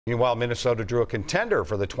Meanwhile, Minnesota drew a contender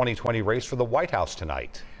for the 2020 race for the White House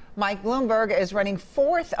tonight. Mike Bloomberg is running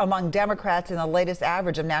fourth among Democrats in the latest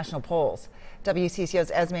average of national polls. WCCO's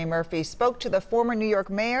Esme Murphy spoke to the former New York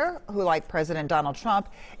mayor, who, like President Donald Trump,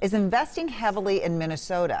 is investing heavily in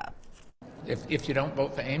Minnesota. If you don't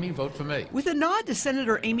vote for Amy, vote for me. With a nod to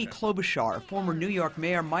Senator Amy Klobuchar, former New York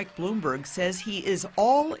Mayor Mike Bloomberg says he is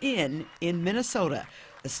all in Minnesota,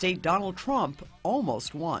 a state Donald Trump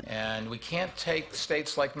almost won. And we can't take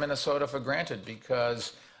states like Minnesota for granted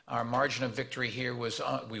because our margin of victory here was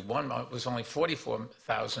only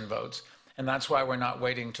 44,000 votes, and that's why we're not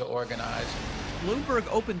waiting to organize.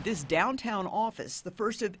 Bloomberg opened this downtown office, the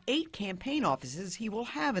first of 8 campaign offices he will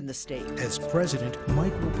have in the state. As president,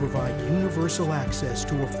 Mike will provide universal access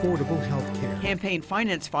to affordable health care. Campaign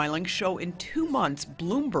finance filings show in 2 months,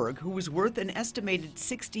 Bloomberg, who was worth an estimated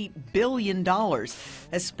 $60 billion,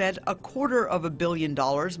 has spent $250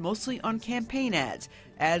 million mostly on campaign ads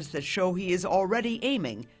that show he is already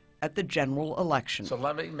aiming at the general election. So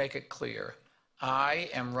let me make it clear. I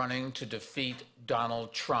am running to defeat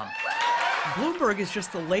Donald Trump. Bloomberg is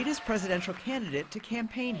just the latest presidential candidate to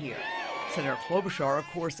campaign here. Senator Klobuchar, of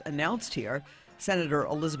course, announced here. Senator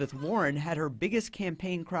Elizabeth Warren had her biggest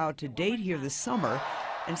campaign crowd to date here this summer,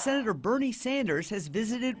 and Senator Bernie Sanders has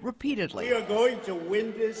visited repeatedly. We are going to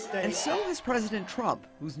win this state. And so has President Trump,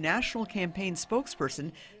 whose national campaign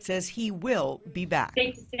spokesperson says he will be back.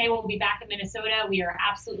 Safe to say we'll be back in Minnesota. We are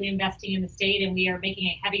absolutely investing in the state, and we are making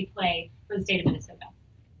a heavy play for the state of Minnesota.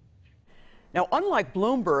 Now, unlike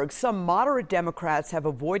Bloomberg, some moderate Democrats have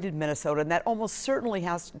avoided Minnesota, and that almost certainly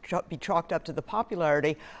has to be chalked up to the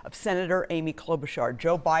popularity of Senator Amy Klobuchar.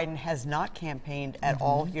 Joe Biden has not campaigned at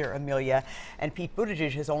all here, Amelia, and Pete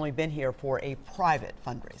Buttigieg has only been here for a private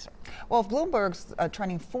fundraiser. Well, if Bloomberg's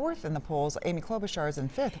trending fourth in the polls, Amy Klobuchar is in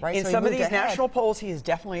fifth, right? In some of these national polls, he is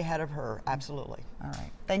definitely ahead of her, absolutely. All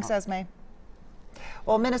right. Thanks, Esme.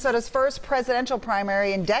 Well, Minnesota's first presidential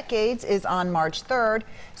primary in decades is on March 3rd.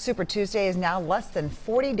 Super Tuesday is now less than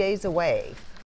 40 days away.